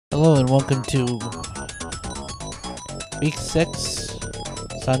Hello and welcome to week 6,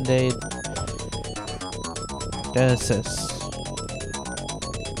 Sunday, Genesis.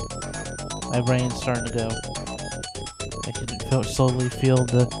 My brain's starting to go. I can slowly feel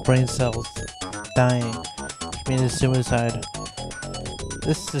the brain cells dying. Committed suicide.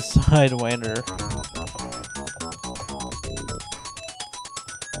 This is Sidewinder.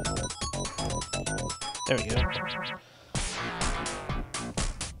 There we go.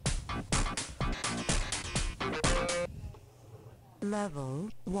 Level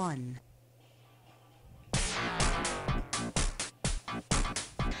 1.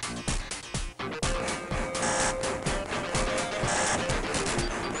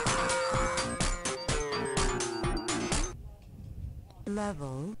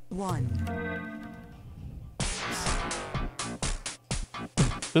 Level 1.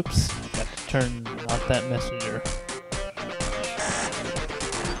 Oops, got to turn off that messenger.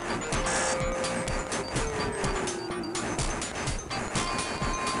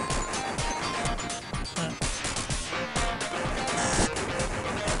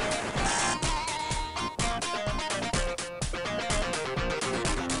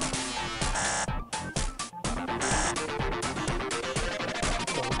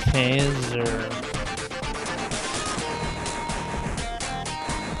 Okay, is there...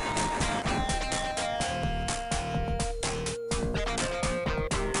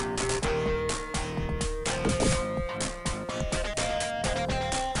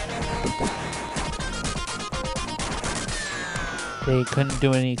 They couldn't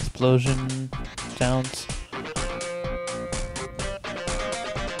do any explosion sounds.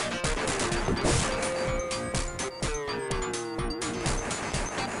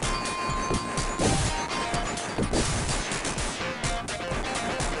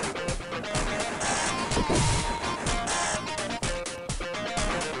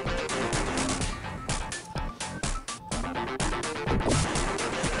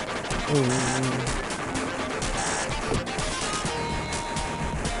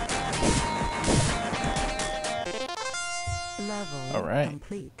 Level All right.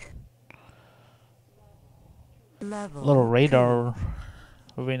 complete. Level A little radar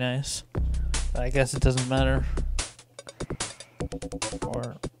would be nice. But I guess it doesn't matter.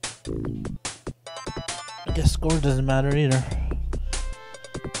 Or I guess score doesn't matter either.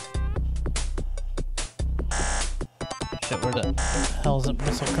 Shit, where the hell is that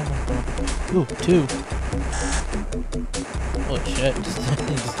missile coming from? Ooh, 2. Oh shit,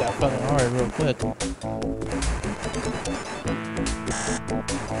 he just got fucking hard real quick.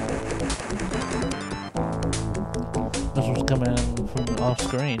 Missiles coming in from off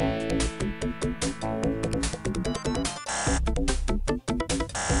screen.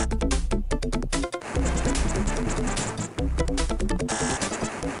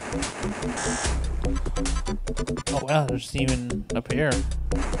 Oh wow, there's even up here. It's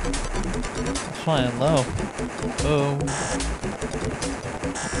flying low. Oh.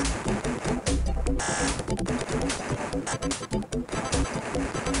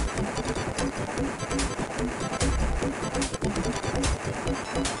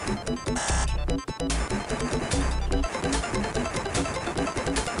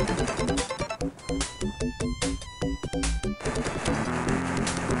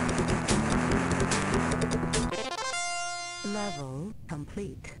 Level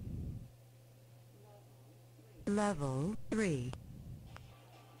complete. Level 3.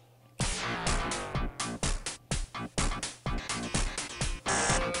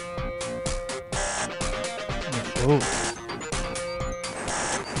 Oh.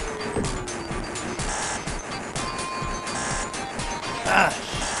 Ah,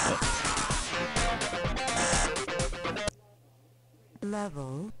 shit.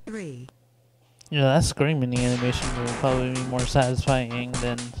 Level 3. You know, that screaming animation will probably be more satisfying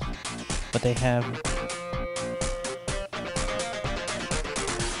than what they have.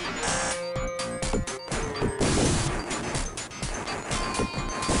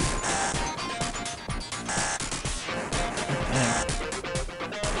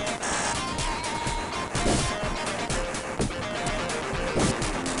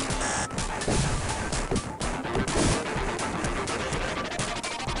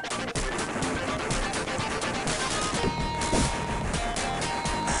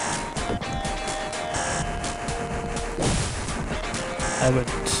 I would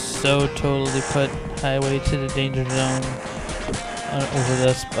so totally put Highway to the Danger Zone over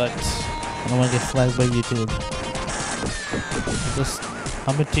this, but I don't want to get flagged by YouTube. Just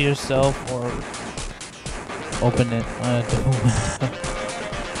hum it to yourself or open it on a different window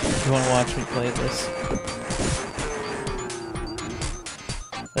if you want to watch me play this.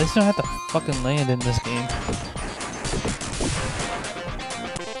 At least I don't have to fucking land in this game.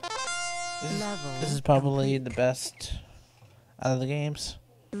 This is probably the best out of the games.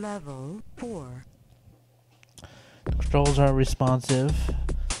 Level 4. The controls are responsive.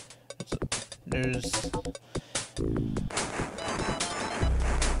 There's...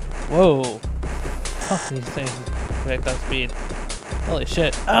 Whoa! Fuck these things react on speed. Holy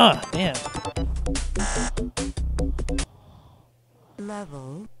shit. Ah! Damn.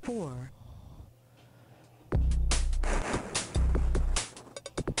 Level 4.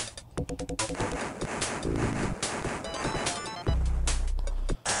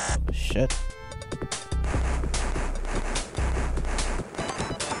 Shit.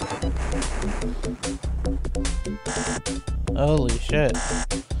 Holy shit.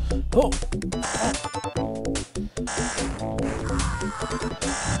 Oh!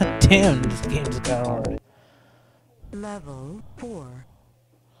 Damn, this game's got hard. Level 4.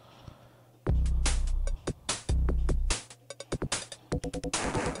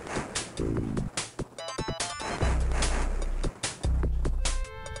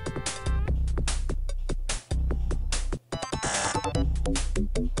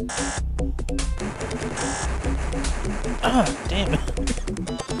 Ah, damn it.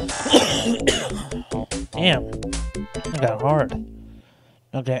 Damn. I got hard.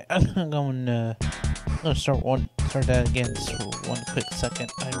 Okay, I'm gonna start that again just for one quick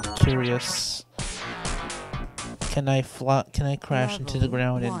second. I'm curious. Can I crash into the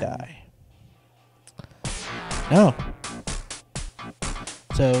ground and die? No.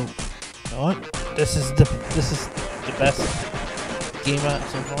 So, you know what? This is the best game out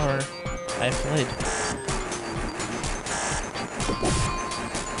so far I've played.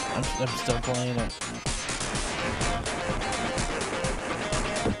 I'm still playing it.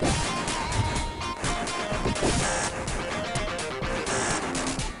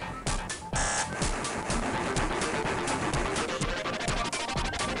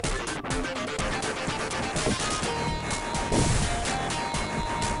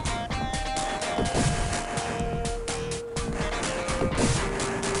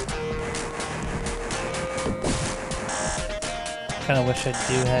 Kinda wish I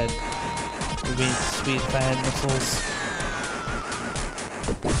do had. It would be sweet if I had missiles.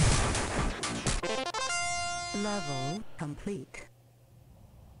 Level complete.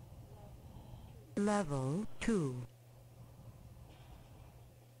 Level 2.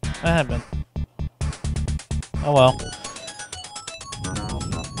 I haven't. Oh well.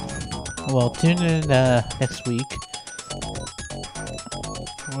 Oh well, tune in next week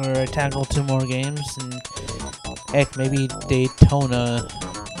where I tackle 2 more games, and heck, maybe Daytona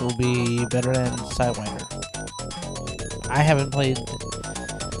will be better than Sidewinder. I haven't played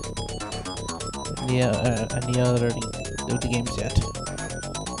any other of the games yet,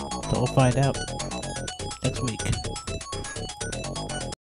 so we'll find out next week.